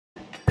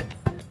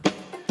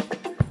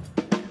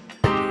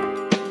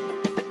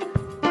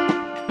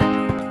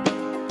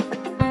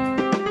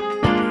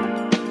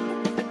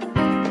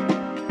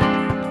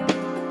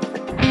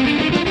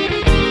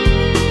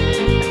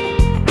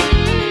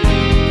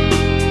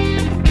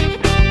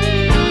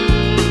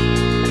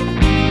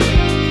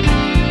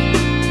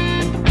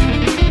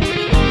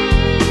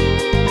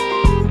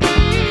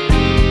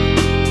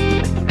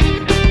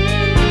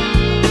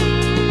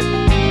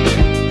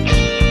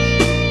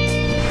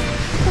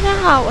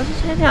我是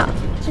千鸟，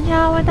今天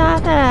要为大家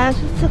带来的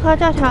是《刺客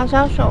教条》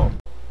小手。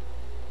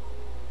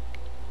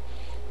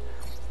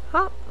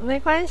好，没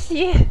关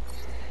系，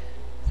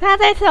它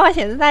这次会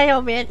显示在右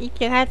边，一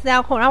点开资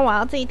料库，然后我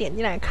要自己点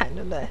进来看，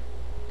对不对？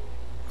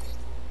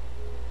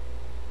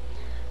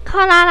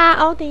克拉拉·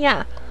欧迪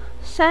亚，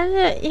生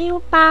日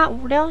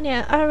1856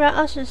年2月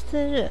24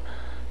日。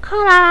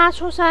克拉拉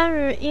出生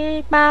于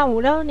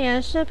1856年，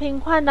是贫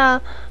困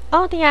的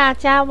欧迪亚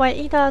家唯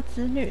一的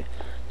子女。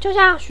就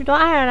像许多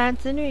爱尔兰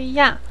子女一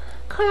样，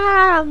克拉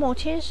拉的母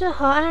亲是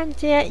河岸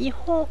街一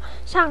户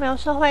上流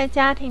社会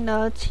家庭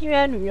的契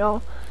约女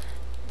佣。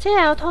借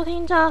由偷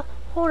听着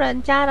户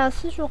人家的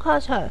私塾课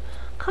程，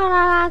克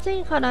拉拉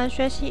尽可能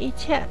学习一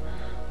切，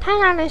贪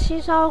婪地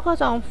吸收各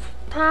种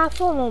她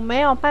父母没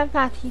有办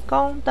法提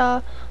供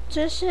的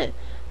知识，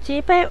及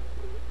被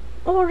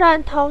误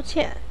认偷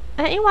窃。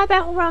因为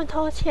被误认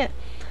偷窃，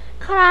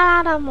克拉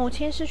拉的母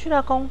亲失去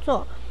了工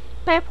作，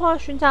被迫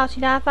寻找其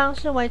他方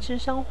式维持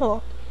生活。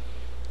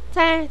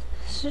在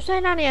10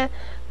岁那年，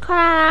克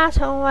拉拉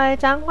成为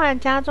掌管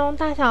家中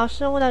大小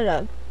事务的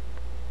人。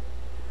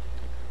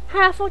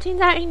他的父亲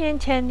在1年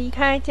前离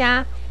开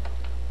家，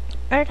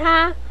而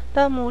他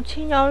的母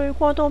亲由于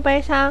过度悲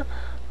伤，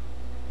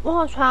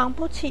卧床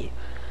不起，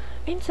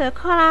因此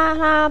克拉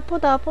拉不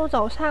得不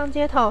走上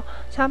街头，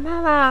想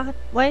办法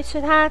维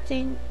持他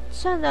仅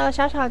剩的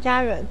小小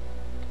家园。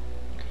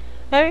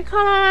由于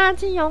克拉拉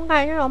既勇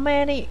敢又有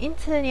魅力，因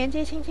此年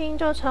纪轻轻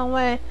就成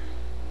为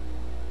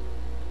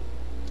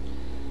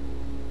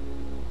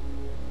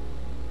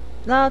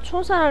了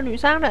出色的女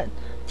商人，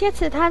借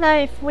此她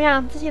得以抚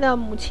养自己的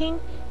母亲，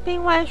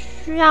并为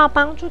需要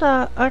帮助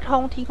的儿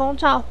童提供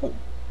照护。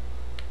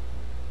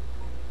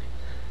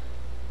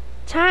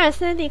查尔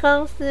斯·狄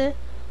更斯，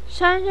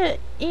生日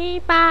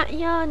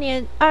1812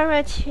年2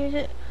月7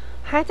日。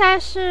还在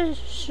世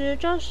时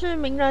就是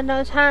名人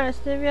的查尔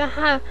斯·约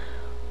翰·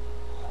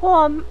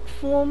霍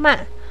夫曼·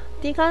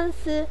狄更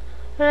斯，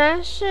仍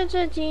然是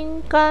至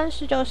今跟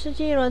19世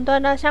纪伦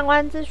敦的相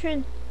关资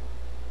讯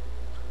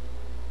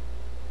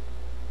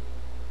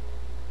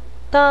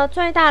的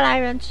最大来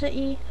源之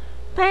一，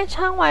被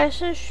称为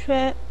是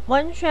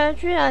文学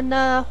巨人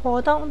的活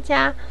动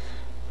家。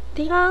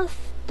狄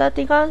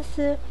更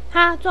斯，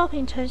他的作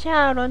品呈现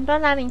了伦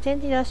敦蓝领阶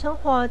级的生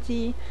活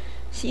及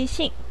习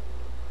性。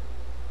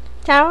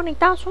假如你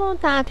到处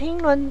打听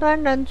伦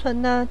敦人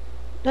存的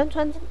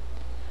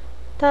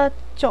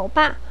酒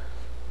吧，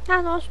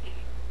大多数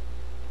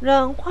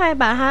人会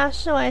把它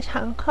视为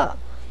常客。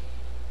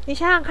你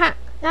想想看，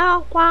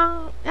要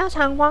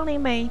常光临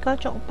每一个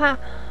酒吧，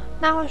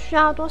那会需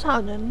要多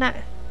少忍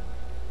耐？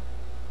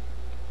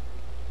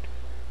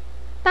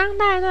当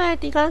代对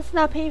狄更斯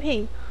的批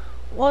评，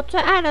我最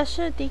爱的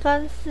是狄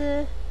更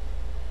斯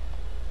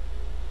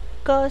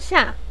阁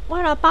下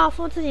为了报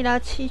复自己的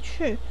奇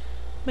趣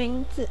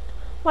名字，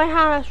为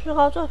他的虚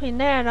构作品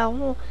内的人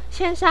物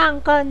献上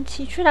更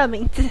奇趣的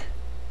名字。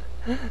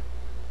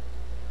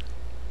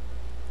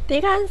狄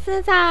更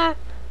斯在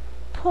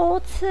普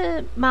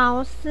茨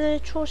茅斯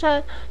出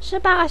生，是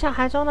8个小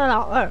孩中的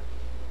老二。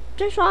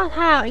据说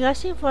他有一个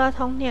幸福的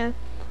童年，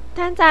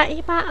但在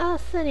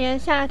1824年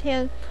夏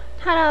天，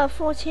他的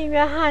父亲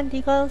约翰·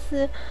狄更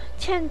斯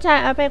欠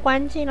债而被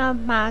关进了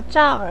马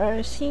绍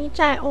尔西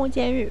债务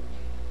监狱，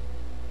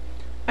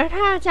而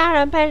他的家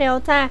人被留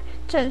在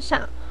镇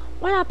上。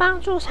为了帮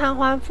助偿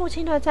还父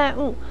亲的债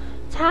务，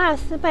查尔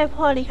斯被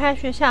迫离开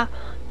学校，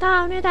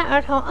到虐待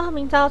儿童恶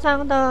名昭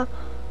彰的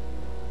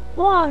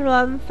沃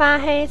伦发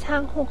黑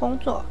仓库工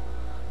作。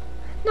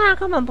那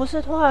根本不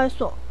是托儿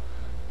所。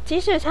即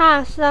使查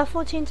尔斯的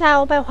父亲债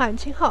务被还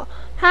清后，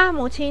他的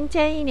母亲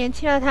建议年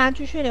轻的他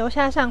继续留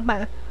下上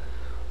班。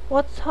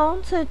我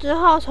从此之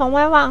后从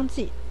未忘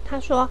记，他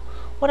说，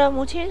我的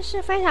母亲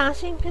是非常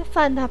兴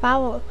奋的把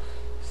我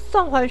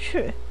送回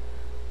去。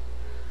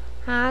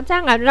这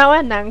样感觉到会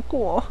很难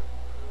过，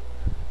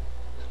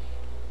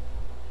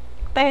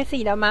被自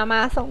己的妈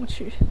妈送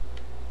去。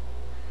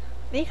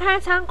离开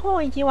仓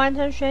库以及完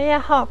成学业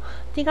后，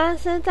狄更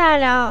斯在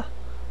了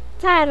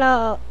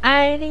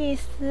爱丽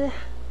丝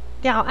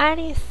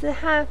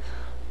和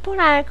布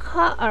莱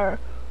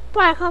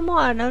克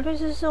莫尔的律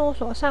师事务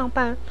所上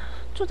班。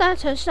住在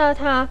城市的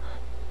他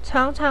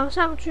常常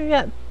上剧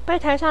院，被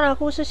台上的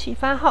故事启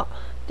发后，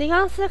狄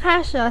更斯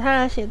开始了他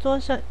的写作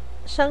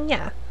生涯。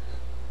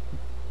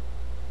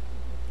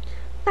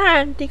当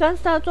然，狄更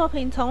斯的作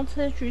品从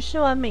此举世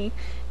闻名，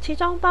其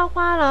中包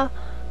括了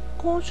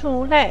《孤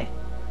雏泪》、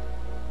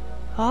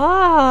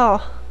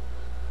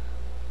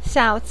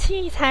小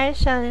气财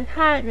神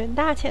和远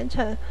大前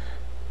程。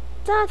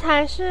这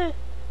才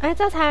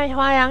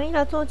华洋溢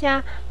的作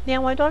家，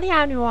连维多利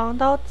亚女王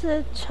都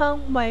自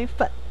称为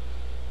粉。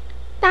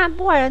但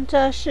不为人知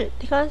的是，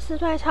狄更斯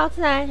对超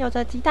自然有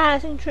着极大的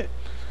兴趣，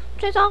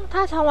最终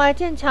他成为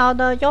剑桥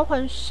的幽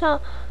魂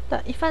社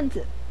的一份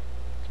子，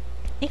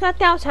一个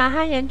调查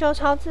和研究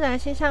超自然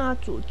现象的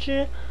组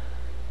织。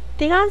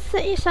狄更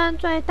斯一生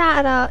最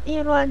大的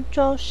议论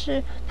就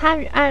是他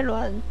与艾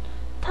伦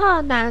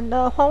特南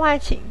的婚外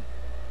情。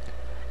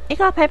一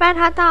个陪伴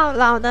他到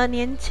老的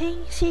年轻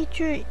戏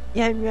剧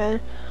演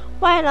员，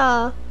为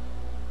了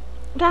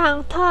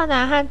让特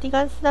南和狄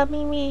更斯的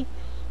秘密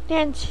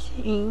恋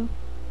情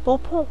不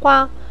曝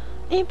光，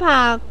一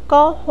把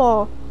篝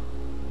火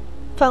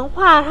焚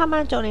化了他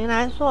们9年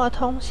来所有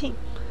通信。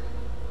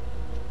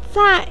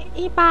在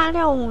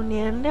1865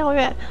年6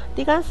月，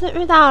狄更斯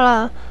遇到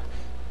了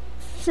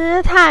斯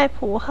泰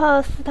普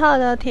赫斯特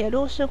的铁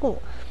路事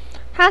故。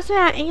他虽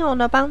然英勇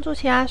地帮助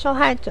其他受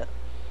害者，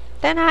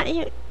但他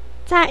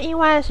在意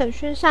外审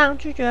讯上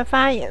拒绝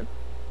发言，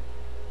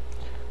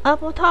而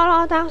不透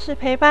露当时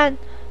陪伴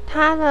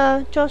他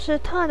的就是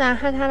特南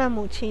和他的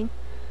母亲。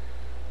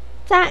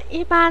在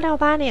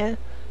1868年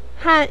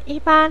和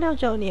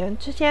1869年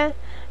之间，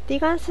狄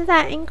更斯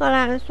在英格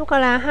兰、苏格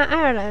兰和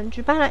爱尔兰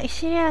举办了一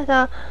系列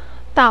的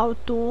导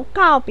读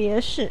告别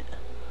式。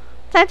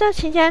在这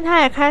期间，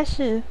他也开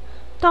始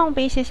动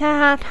笔写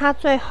下他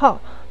最后，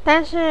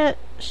但是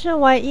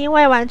唯一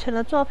未完成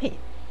的作品《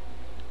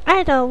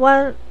艾德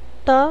温·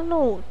德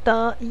鲁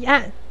德一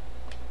案》。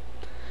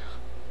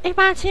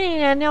1870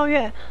年6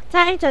月，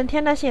在一整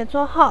天的写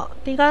作后，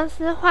狄更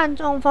斯患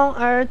中风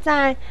而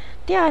在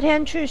第二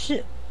天去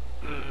世。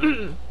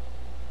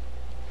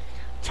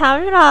巧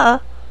遇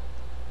了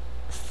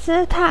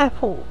斯泰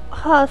普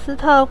赫斯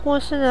特故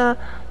事的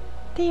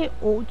第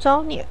5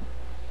周年，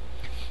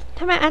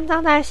他被安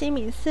葬在西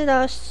敏寺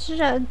的私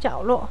人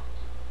角落。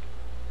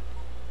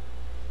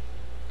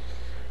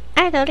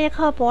艾德列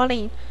克·柏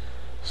林，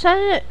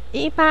生日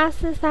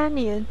1843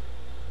年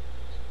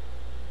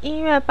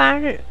1月8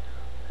日，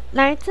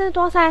来自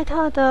多塞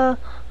特的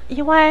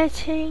一位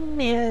青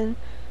年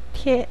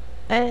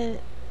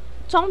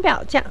钟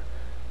表匠。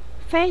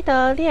菲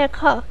德列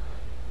克·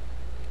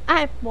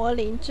艾柏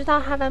林知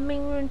道他的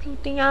命运注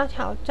定要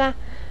挑战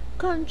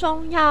更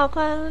重要、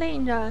更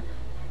令人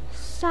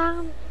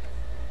伤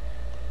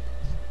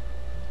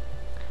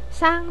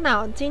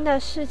脑筋的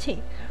事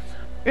情，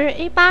于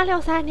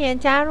1863年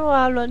加入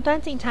了伦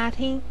敦警察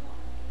厅。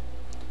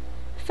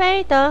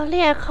菲德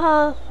列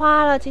克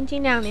花了仅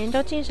仅2年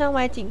就晋升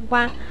为警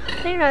官，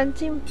令人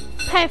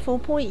佩服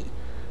不已。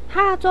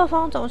他的作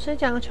风总是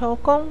讲求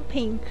公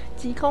平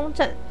及公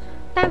正，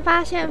但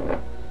发现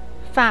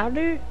法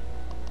律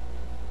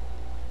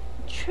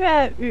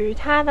却与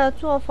他的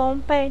作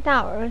风背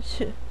道而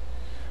驰。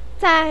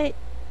在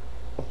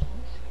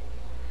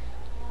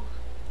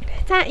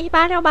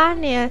1868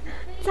年，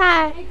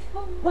在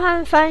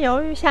万分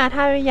犹豫下，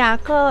他与雅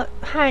各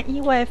和伊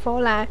维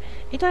弗莱，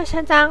一对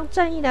伸张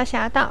正义的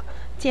侠盗，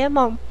结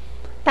盟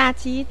打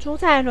击主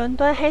宰伦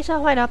敦黑社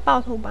会的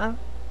暴徒帮。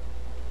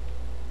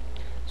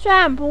虽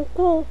然不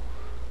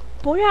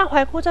愿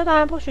回顾这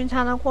段不寻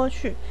常的过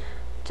去，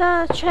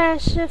这却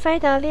是菲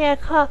德列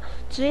克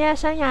职业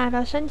生涯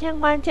的升迁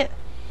关键。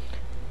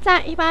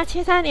在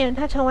1873年，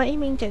他成为一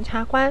名检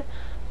察官，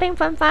并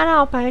分发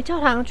到白教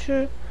堂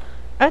区。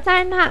而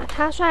在那，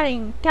他率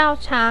领调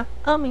查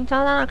恶名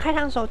昭彰的开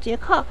膛手杰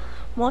克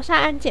谋杀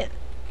案件。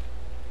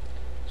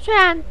虽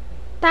然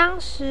当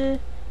时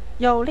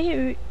有利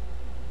于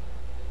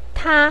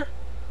他，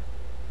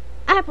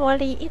艾伯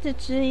里一直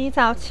质疑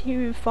早期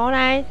与弗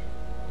莱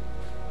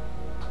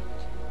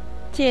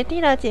姐弟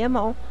的结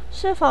盟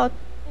是否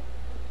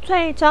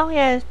最终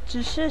也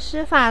只是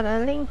司法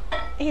的另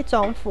一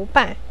种腐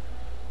败。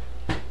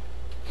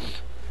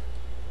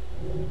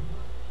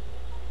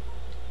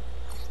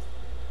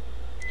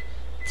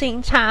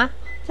警察，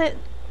这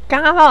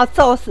刚刚把我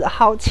揍死，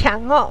好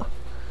强哦！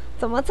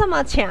怎么这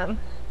么强？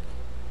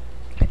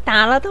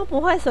打了都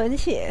不会损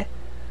血。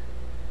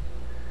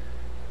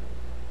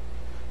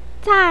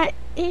在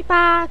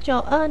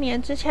1892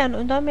年之前，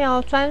伦敦没有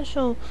专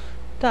属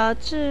的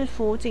制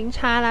服警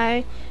察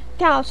来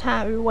调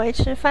查与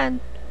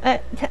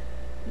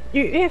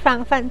预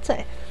防犯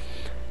罪。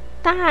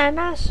当然，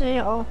那时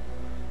有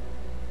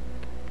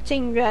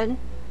警员，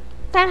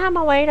但他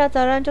们唯一的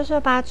责任就是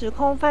把指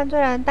控犯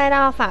罪人带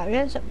到法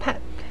院审判。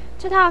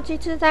这套机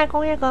制在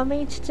工业革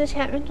命之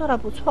前运作得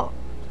不错，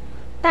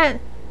但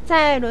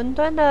在伦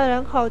敦的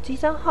人口激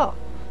增后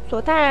所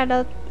带来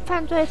的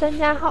犯罪增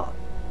加后，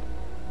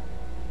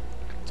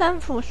政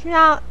府需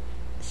要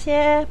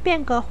些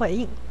变革回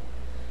应。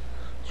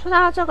说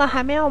到这个，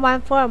还没有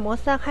完福尔摩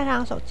斯的开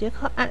膛手杰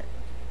克案，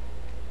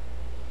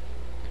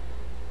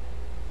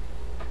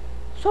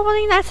说不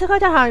定在刺客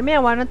教条里面也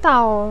玩得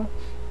到哦。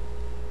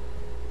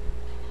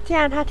既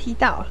然他提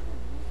到了，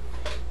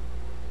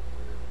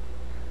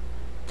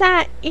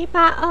在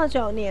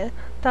1829年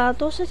的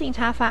都市警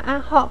察法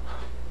案后，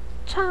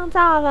创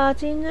造了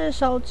今日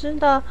熟知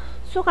的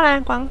苏格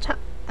兰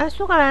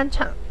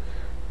场，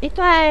一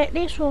队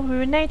隶属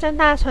于内政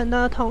大臣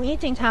的统一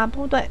警察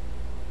部队。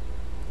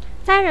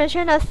在原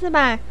先的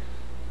400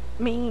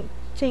名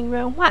警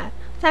员外，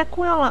再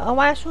雇佣了额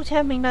外数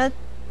千名的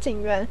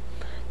警员，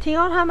提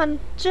供他们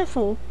制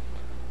服。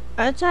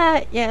而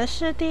这也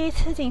是第一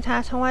次警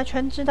察成为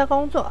全职的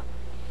工作。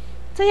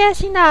这些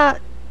新的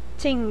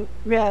警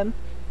员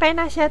被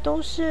那些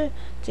都市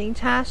警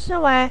察视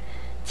为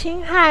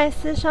侵害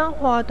私生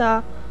活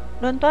的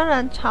伦敦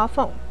人嘲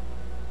讽。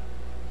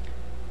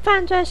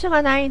犯罪是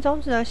个难以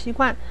终止的习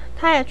惯，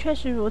它也确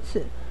实如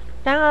此。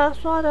然而，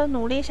所有的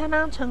努力相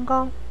当成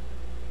功，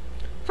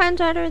犯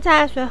罪率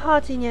在随后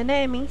几年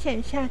内明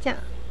显下降。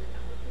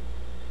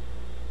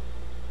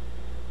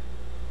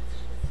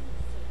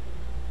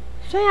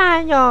虽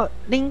然有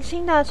零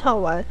星的丑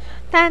闻，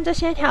但这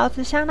些条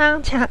子相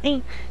当强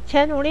硬，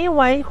且努力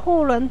维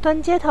护伦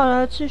敦街头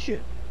的秩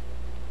序。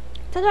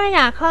这对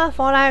雅克·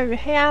弗莱与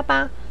黑鸭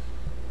帮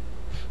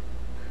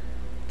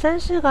真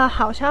是个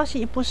好消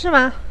息，不是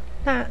吗？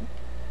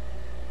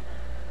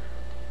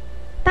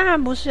当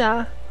然不是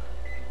啊，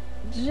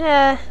只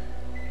是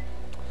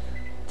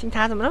警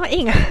察怎么那么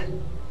硬啊？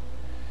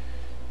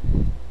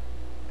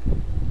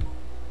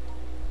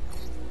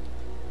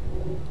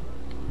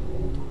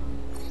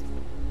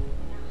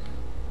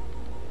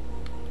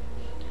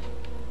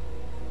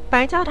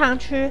白教堂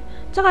区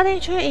这个地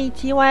区以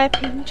极为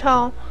贫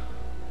穷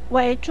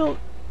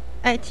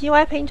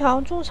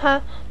著称，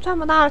赚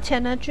不到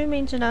钱的居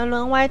民只能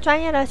沦为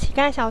专业的乞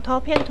丐、小偷、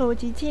骗徒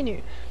及妓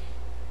女。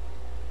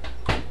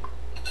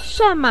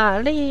圣玛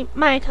丽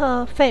麦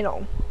特费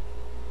隆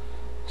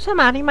是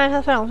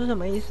什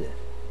么意思？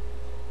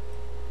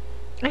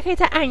还可以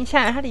再按一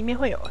下，它里面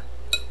会有。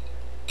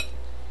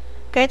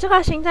给这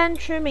个行政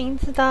区名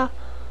字的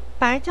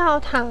白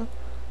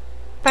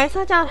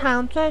色教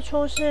堂最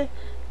初是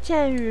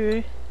建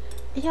于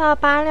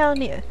1286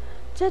年。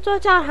这座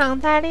教堂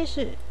在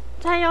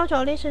悠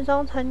久历史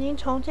中曾经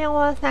重建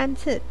过3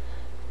次。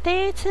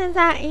第一次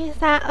在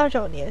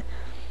1329年，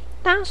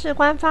当时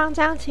官方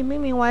将其命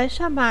名为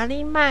圣玛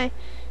丽麦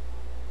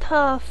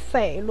特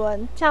斐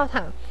伦教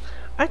堂。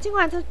而尽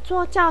管这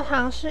座教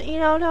堂是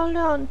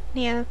1666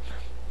年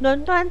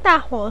伦敦大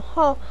火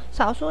后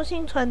少数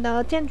幸存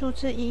的建筑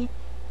之一，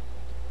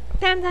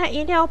但在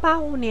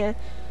1685年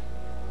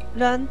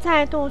仍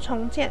再度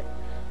重建。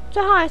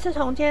最后一次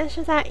重建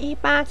是在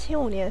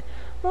1875年，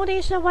目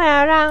的是为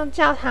了让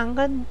教堂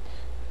更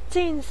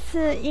近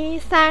似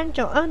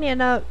1392年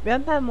的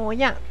原本模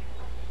样，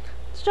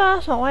这就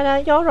是所谓的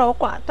优柔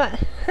寡断。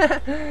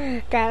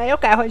改了又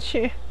改回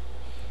去，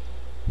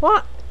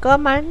哇，隔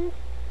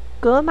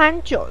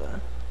蛮久了。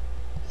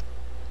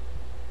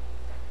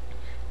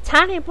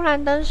查理·布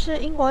兰登是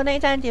英国内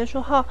战结束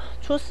后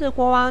处死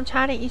国王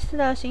查理一世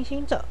的行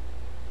刑者，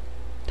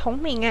同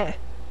名诶。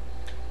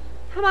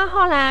他们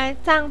后来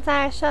葬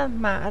在圣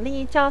玛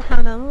丽教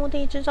堂的墓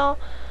地之中。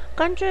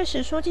根据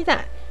史书记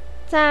载，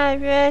在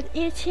约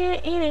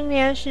1710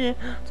年时，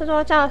这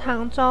座教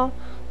堂中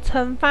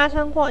曾发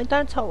生过一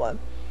段丑闻。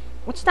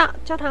我知道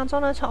教堂中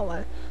的丑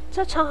闻，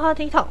这成何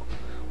体统？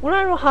无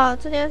论如何，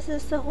这件事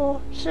似乎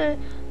是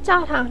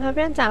教堂的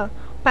院长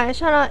摆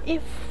设了一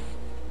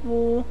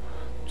幅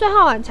最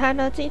后晚餐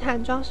的祭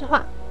坛装饰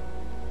画，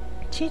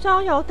其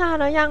中犹大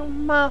的样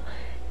貌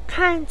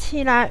看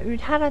起来与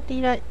他的敌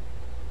人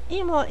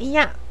一模一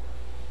样，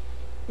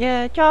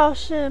也就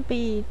是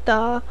彼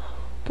得·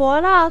伯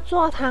勒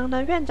座堂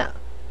的院长。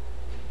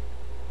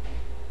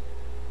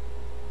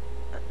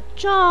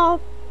就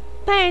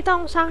被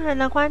动商人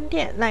的观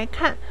点来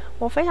看，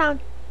我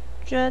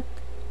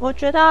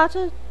觉得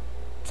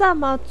这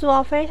么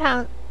做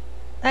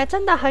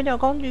真的很有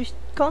攻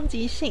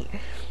击性。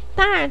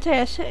当然，这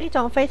也是一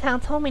种非常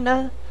聪明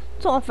的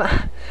做法。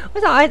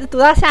为什么我一直读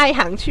到下一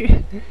行去？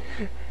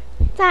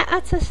在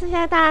2次世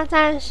界大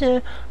战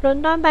时，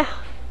伦敦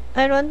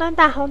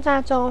大轰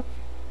炸中，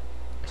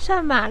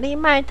圣玛丽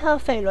麦特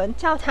斐伦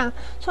教堂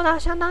受到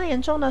相当严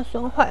重的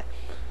损毁，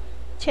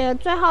且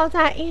最后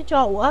在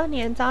1952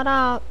年遭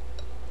到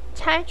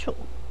拆除。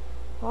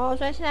所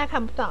以现在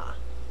看不到啊。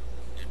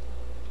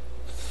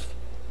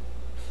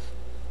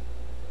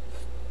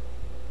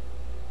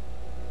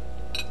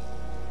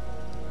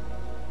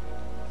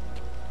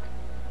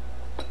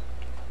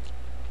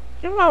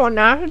因为我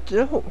拿的是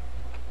纸虎，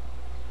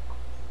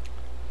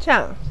这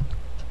样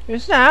也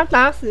是要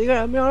打死一个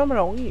人没有那么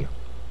容易。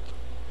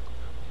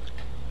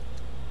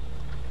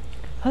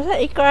可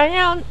是一个人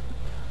要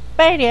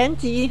被连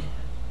击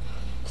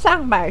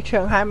上百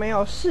拳还没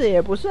有事，也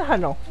不是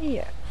很容易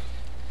耶。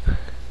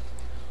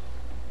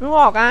如果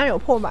我刚刚有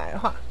破百的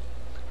话，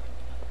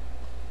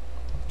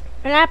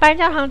原来白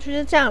教堂区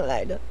是这样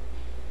来的。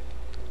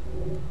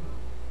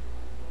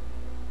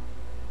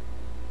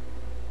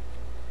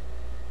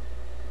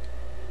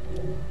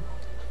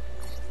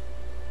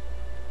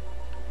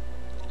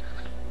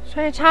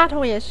所以插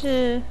图也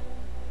是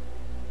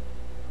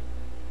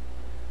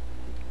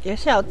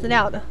有资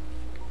料的，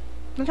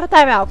那就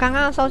代表我刚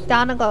刚收集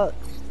到那个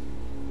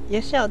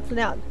也是有资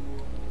料的。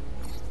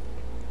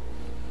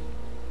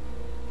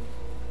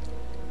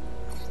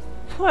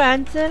复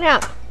原资料。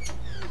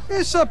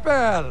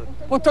Isabel,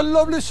 what a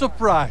lovely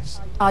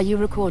surprise! Are you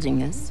recording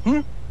this?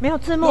 没有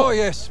字幕。Oh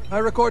yes, I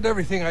record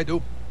everything I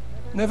do.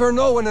 Never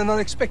know when an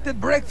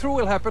unexpected breakthrough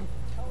will happen.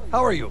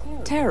 How are you?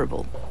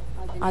 Terrible.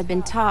 I've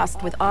been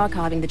tasked with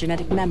archiving the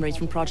genetic memories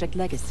from Project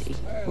Legacy.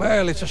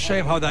 Well, it's a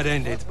shame how that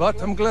ended,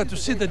 but I'm glad to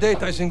see the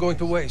data isn't going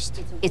to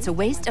waste. It's a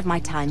waste of my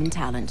time and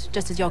talent,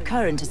 just as your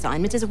current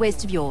assignment is a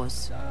waste of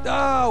yours.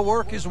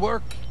 Work is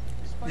work.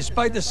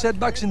 Despite the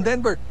setbacks in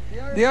Denver,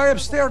 the Eye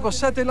Abstergo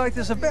satellite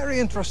is a very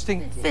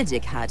interesting...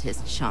 Vidic had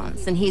his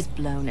chance, and he's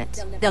blown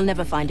it. They'll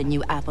never find a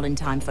new apple in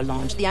time for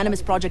launch. The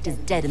Animus Project is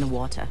dead in the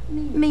water.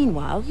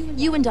 Meanwhile,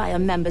 you and I are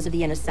members of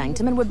the Inner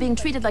Sanctum, and we're being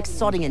treated like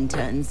sodding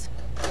interns.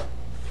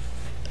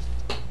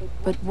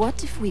 But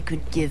what if we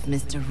could give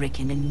Mr.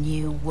 Rickon a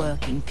new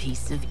working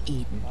piece of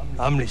Eden?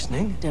 I'm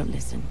listening. Don't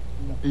listen.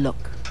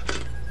 Look.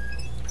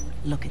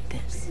 Look at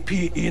this.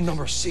 PE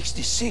number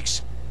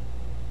 66.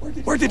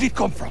 Where did it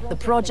come from? The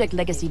Project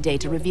Legacy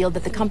data revealed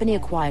that the company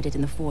acquired it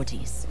in the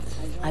 40s.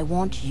 I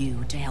want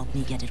you to help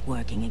me get it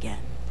working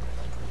again.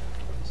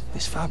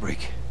 This fabric,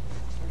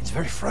 it's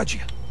very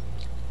fragile.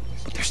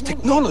 But there's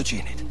technology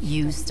in it.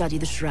 You study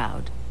the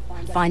Shroud.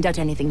 Find out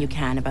anything you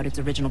can about its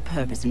original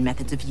purpose and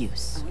methods of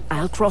use.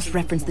 I'll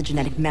cross-reference the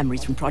genetic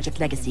memories from Project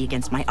Legacy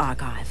against my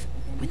archive.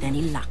 With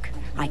any luck,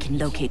 I can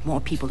locate more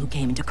people who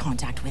came into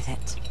contact with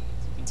it.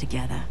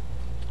 Together,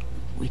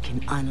 we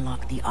can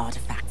unlock the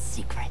artifact's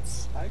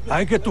secrets.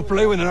 I get to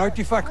play with an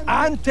artifact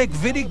and take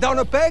Vidic down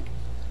a peg?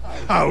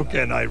 How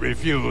can I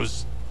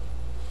refuse?